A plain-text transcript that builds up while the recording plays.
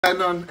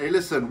Hey,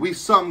 listen, we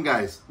SOM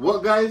Guys.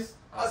 What guys?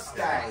 Us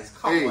guys.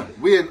 Come Hey, on.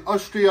 we in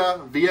Austria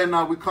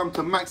Vienna. We come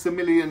to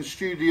Maximilian's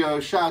studio.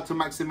 Shout out to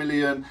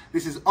Maximilian.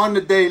 This is On the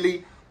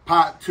Daily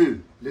Part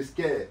 2. Let's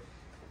get it.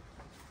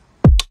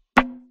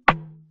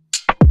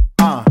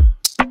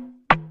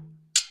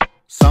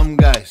 SOM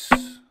Guys.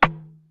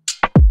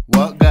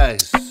 What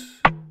guys?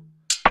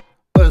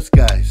 Us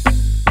guys.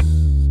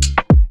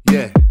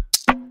 Yeah.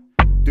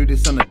 Do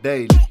this on the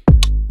daily.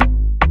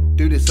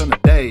 Do this on the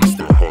daily.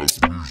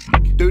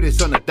 Do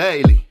this on the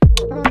daily.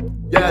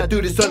 Yeah, I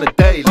do this on a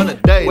daily.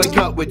 Wake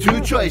up with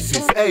two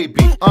choices, A,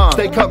 B.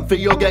 Stay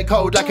comfy or get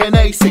cold like an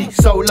AC.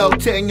 Solo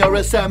ting or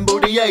assemble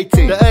the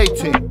 80. The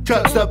 80,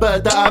 chirps the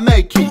bird that I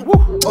make it.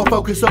 Or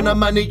focus on the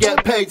money,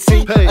 get paid,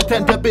 see.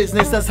 Attend to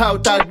business, that's how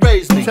dad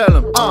raised me. Tell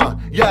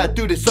him, yeah, I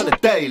do this on a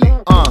daily.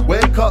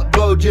 Wake up,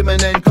 go gym and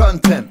then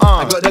content.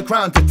 I got the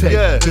crown to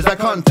take, cause I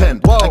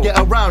content. I get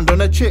around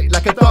on a chick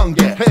like a thong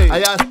get.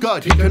 I ask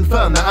God, he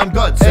confirmed that I'm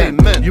God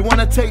sent. You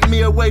wanna take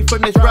me away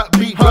from this rap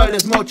beat, bro?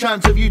 There's more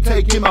chance of you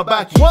taking my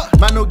back. What?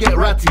 Man will get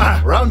ratty.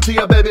 Round to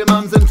your baby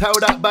mums and tell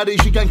that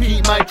baddie she can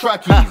keep my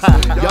trackies.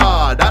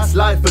 Yeah, that's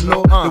life and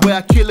all. The way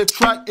I kill a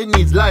track, it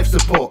needs life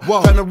support.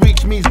 Trying to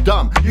reach me's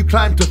dumb. You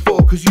climb to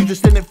fall, cause you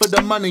just in it for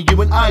the money,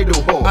 you an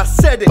idle whore. I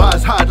said it.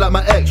 Bars hard like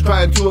my ex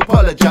trying to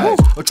apologize.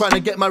 Or trying to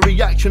get my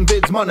reaction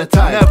vids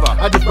monetized.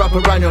 Never. I just wrap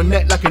around your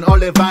neck like an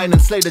olive vine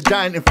and slay the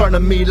giant in front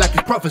of me like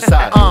it's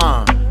prophesied.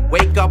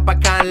 Wake up, I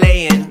can't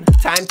lay in.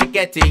 Time to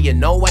get it, you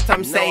know what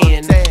I'm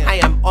saying. I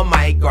am on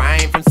my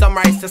grind from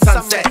sunrise to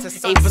sunset.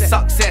 Aim for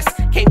success,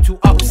 came to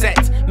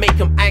upset. Make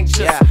them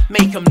anxious,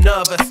 make them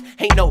nervous.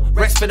 Ain't no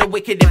rest for the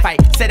wicked. If I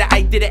said that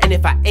I did it, and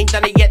if I ain't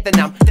done it yet, then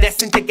I'm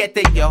destined to get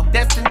there, yo.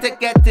 Destined to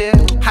get there.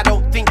 I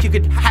don't think you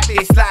could have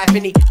this life.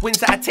 Any wins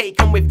that I take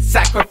come with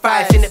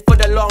sacrifice. In it for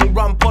the long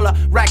run, pull a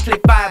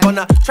Radcliffe vibe. On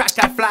a track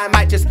I fly,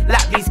 might just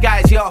lap these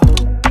guys, yo.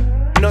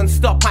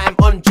 Non-stop, I am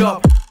on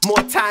job. More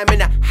time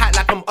in a hat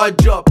like I'm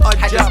odd job.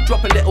 I just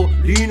drop a little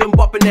loon and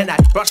bop and then I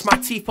brush my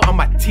teeth, put on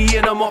my tea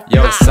and I'm off.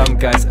 Yo, SOM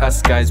Guys,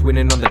 us guys,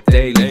 winning on the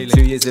daily.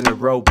 2 years in a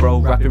row, bro,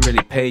 rapping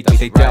really paid me.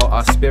 They doubt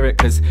our spirit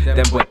cause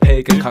them boy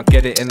pagan. Can't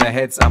get it in their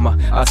heads, I'm a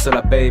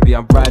hustler baby.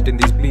 I'm riding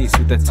these beats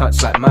with the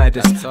touch like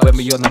MIDAS. When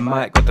we on the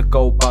mic, got the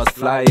gold bars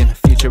flying.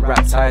 Future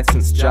rap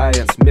titans,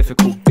 giants,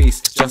 mythical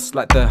beasts, just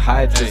like the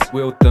Hydras.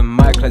 Wield the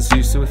mic like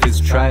Zeus with his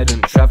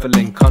trident.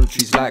 Traveling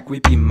countries like we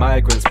be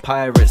migrants.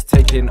 Pirates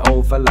taking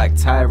over like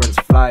tyrants.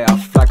 Fly our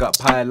flag up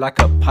high like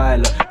a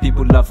pilot.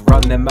 People love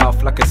run their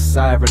mouth like a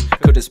siren.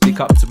 Couldn't speak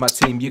up to my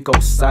team, you go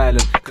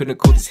silent. Couldn't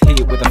cool this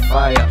heat with a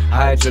fire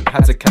hydrant.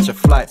 Had to catch a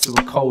flight to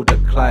a colder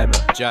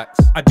climate. Jax.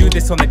 I do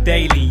this on the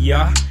daily,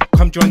 yeah.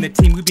 Come join the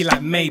team, we be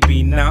like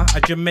maybe, nah.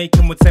 A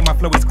Jamaican would say my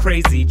flow is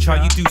crazy. Char,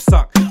 you do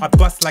suck. I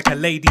bust like a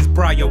lady's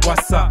bra, yo,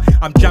 what's up?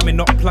 I'm jamming,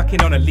 not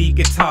plucking on a lead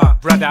guitar.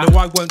 Brother, no,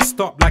 I won't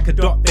stop like a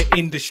dot. The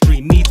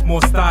industry needs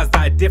more stars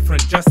that are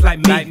different, just like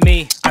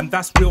me. And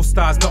that's real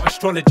stars, not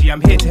astrology.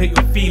 I'm here to hit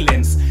your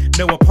feelings.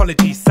 No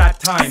apologies, sad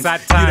times.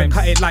 You don't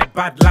cut it like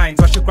bad lines.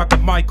 I should grab the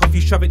mic off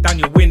you, shove it down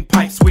your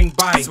windpipe. Swing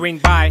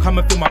by. Come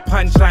and feel my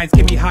punchlines,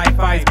 give me high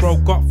fives, bro.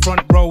 Got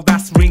front row,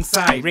 that's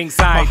ringside.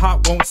 My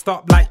heart won't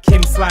stop like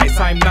Kim Slice.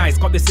 I'm nice,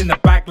 got this in the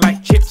bag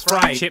like chips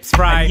fried.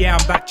 And yeah,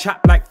 I'm that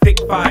chap like thick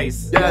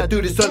thighs. Yeah, I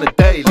do this on a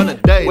daily.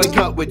 Wake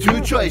up with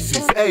two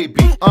choices, A,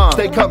 B.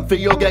 Stay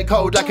comfy or get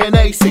cold like an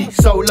AC.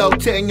 Solo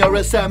ting or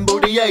assemble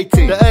the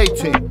 80. The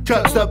 80,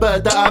 chirps the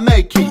bird that I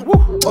make it.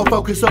 Or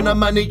focus on the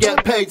money,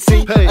 get paid,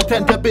 see.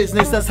 Attend to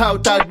business, that's how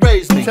dad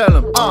raised me. Tell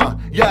him,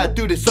 yeah, I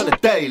do this on a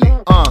daily.